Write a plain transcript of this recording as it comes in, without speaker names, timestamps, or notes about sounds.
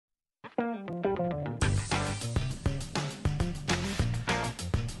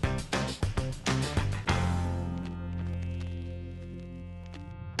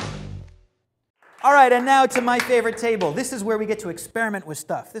All right, and now to my favorite table. This is where we get to experiment with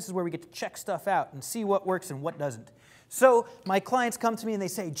stuff. This is where we get to check stuff out and see what works and what doesn't. So my clients come to me and they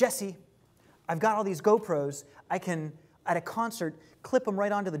say, Jesse, I've got all these GoPros. I can, at a concert, clip them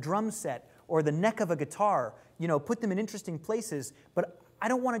right onto the drum set or the neck of a guitar, put them in interesting places, but I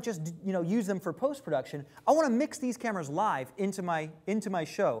don't want to just use them for post-production. I want to mix these cameras live into my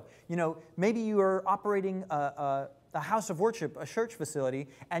show. Maybe you are operating a house of worship, a church facility,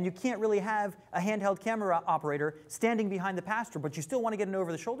 and you can't really have a handheld camera operator standing behind the pastor, but you still want to get an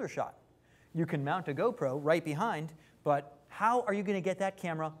over-the-shoulder shot. You can mount a GoPro right behind, but how are you going to get that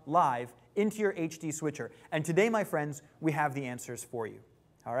camera live into your HD switcher? And today, my friends, we have the answers for you.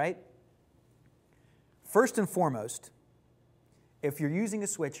 All right? First and foremost, if you're using a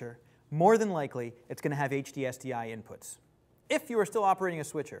switcher, more than likely it's going to have HD SDI inputs. If you are still operating a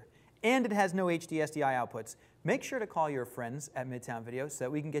switcher and it has no HD SDI outputs, make sure to call your friends at Midtown Video so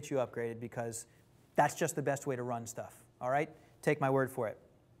that we can get you upgraded, because that's just the best way to run stuff. All right? Take my word for it.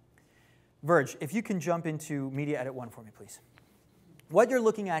 Verge, if you can jump into Media Edit 1 for me, please. What you're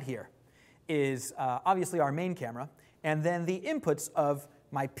looking at here is obviously our main camera, and then the inputs of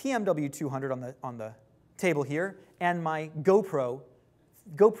my PMW 200 on the table here, and my GoPro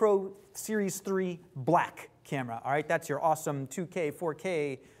Series 3 black camera. All right, that's your awesome 2K,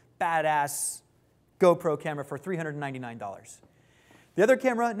 4K, badass GoPro camera for $399. The other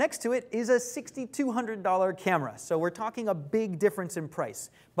camera next to it is a $6,200 camera, so we're talking a big difference in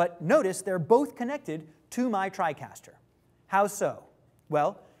price. But notice they're both connected to my TriCaster. How so?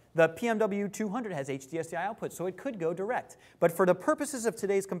 Well, the PMW 200 has HDSDI output, so it could go direct. But for the purposes of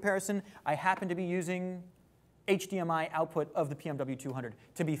today's comparison, I happen to be using HDMI output of the PMW 200,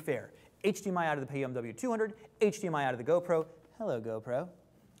 to be fair. HDMI out of the PMW 200, HDMI out of the GoPro. Hello, GoPro.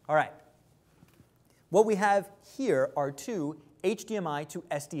 All right. What we have here are two HDMI to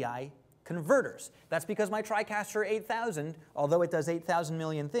SDI converters. That's because my TriCaster 8000, although it does 8,000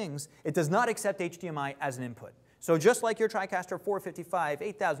 million things, it does not accept HDMI as an input. So just like your TriCaster 455,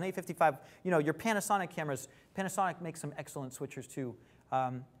 8000, 855, your Panasonic cameras, Panasonic makes some excellent switchers too.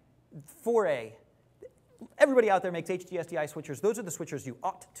 4A. Everybody out there makes HD SDI switchers. Those are the switchers you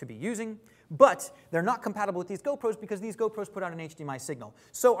ought to be using, but they're not compatible with these GoPros because these GoPros put out an HDMI signal.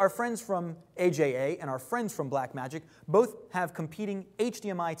 So our friends from AJA and our friends from Blackmagic both have competing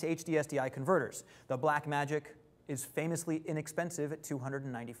HDMI to HD SDI converters. The Blackmagic is famously inexpensive at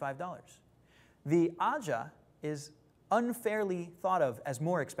 $295. The Aja is unfairly thought of as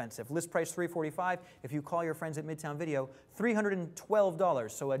more expensive. List price $345. If you call your friends at Midtown Video,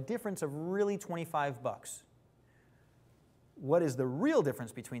 $312. So a difference of really 25 bucks. What is the real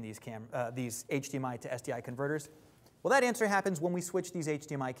difference between these HDMI to SDI converters? Well, that answer happens when we switch these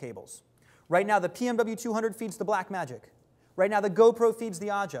HDMI cables. Right now, the PMW 200 feeds the Blackmagic. Right now, the GoPro feeds the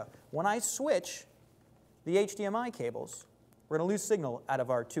Aja. When I switch the HDMI cables, we're going to lose signal out of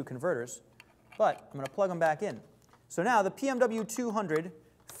our two converters, but I'm going to plug them back in. So now the PMW 200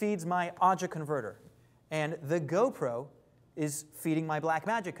 feeds my Aja converter, and the GoPro is feeding my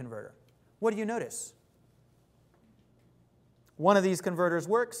Blackmagic converter. What do you notice? One of these converters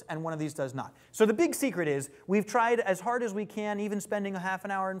works, and one of these does not. So the big secret is we've tried as hard as we can, even spending a half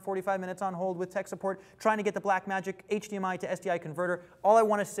an hour and 45 minutes on hold with tech support, trying to get the Blackmagic HDMI to SDI converter. All I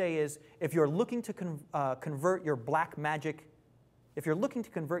want to say is if you're looking to convert your Blackmagic, if you're looking to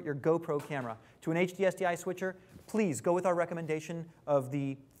convert your GoPro camera to an HD SDI switcher, please go with our recommendation of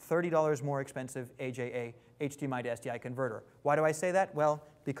the $30 more expensive AJA HDMI to SDI converter. Why do I say that? Well,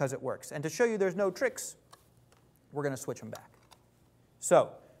 because it works. And to show you there's no tricks, we're going to switch them back.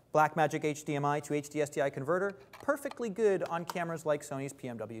 So, Blackmagic HDMI to HD SDI converter, perfectly good on cameras like Sony's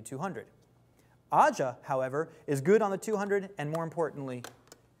PMW 200. Aja, however, is good on the 200 and, more importantly,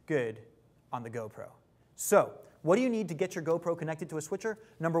 good on the GoPro. So, what do you need to get your GoPro connected to a switcher?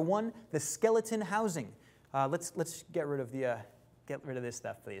 Number one, the skeleton housing. Let's get rid of this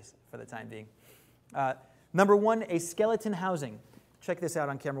stuff, please, for the time being. Number one, a skeleton housing. Check this out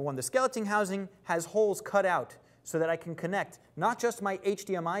on camera one. The skeleton housing has holes cut out so that I can connect not just my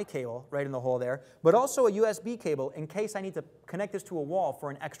HDMI cable right in the hole there, but also a USB cable in case I need to connect this to a wall for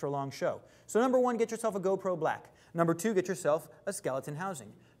an extra long show. So number one, get yourself a GoPro Black. Number two, get yourself a skeleton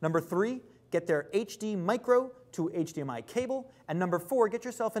housing. Number three, get their HD micro to HDMI cable. And number four, get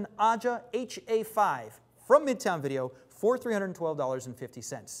yourself an Aja HA5 from Midtown Video for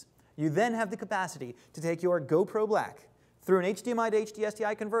 $312.50. You then have the capacity to take your GoPro Black through an HDMI to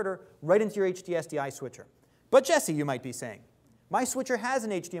HDSDI converter right into your HDSDI switcher. But Jesse, you might be saying, my switcher has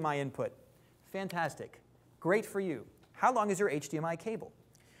an HDMI input. Fantastic. Great for you. How long is your HDMI cable?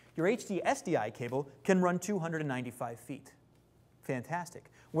 Your HDSDI cable can run 295 feet. Fantastic.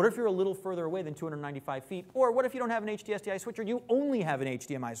 What if you're a little further away than 295 feet? Or what if you don't have an HD-SDI switcher, you only have an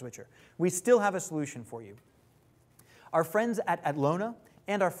HDMI switcher? We still have a solution for you. Our friends at Atlona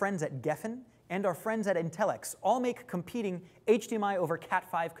and our friends at Geffen and our friends at Intellex all make competing HDMI over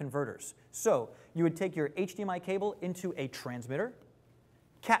Cat5 converters. So you would take your HDMI cable into a transmitter,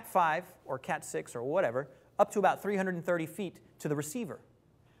 Cat5 or Cat6 or whatever, up to about 330 feet to the receiver.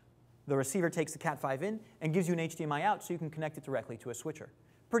 The receiver takes the Cat5 in and gives you an HDMI out so you can connect it directly to a switcher.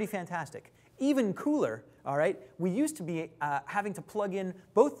 Pretty fantastic. Even cooler, all right, we used to be having to plug in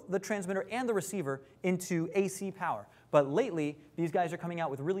both the transmitter and the receiver into AC power. But lately, these guys are coming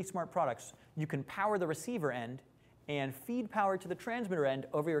out with really smart products. You can power the receiver end and feed power to the transmitter end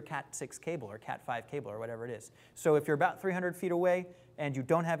over your Cat6 cable or Cat5 cable or whatever it is. So if you're about 300 feet away and you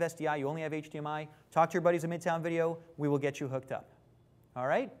don't have SDI, you only have HDMI, talk to your buddies at Midtown Video. We will get you hooked up. All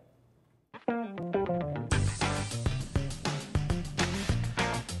right?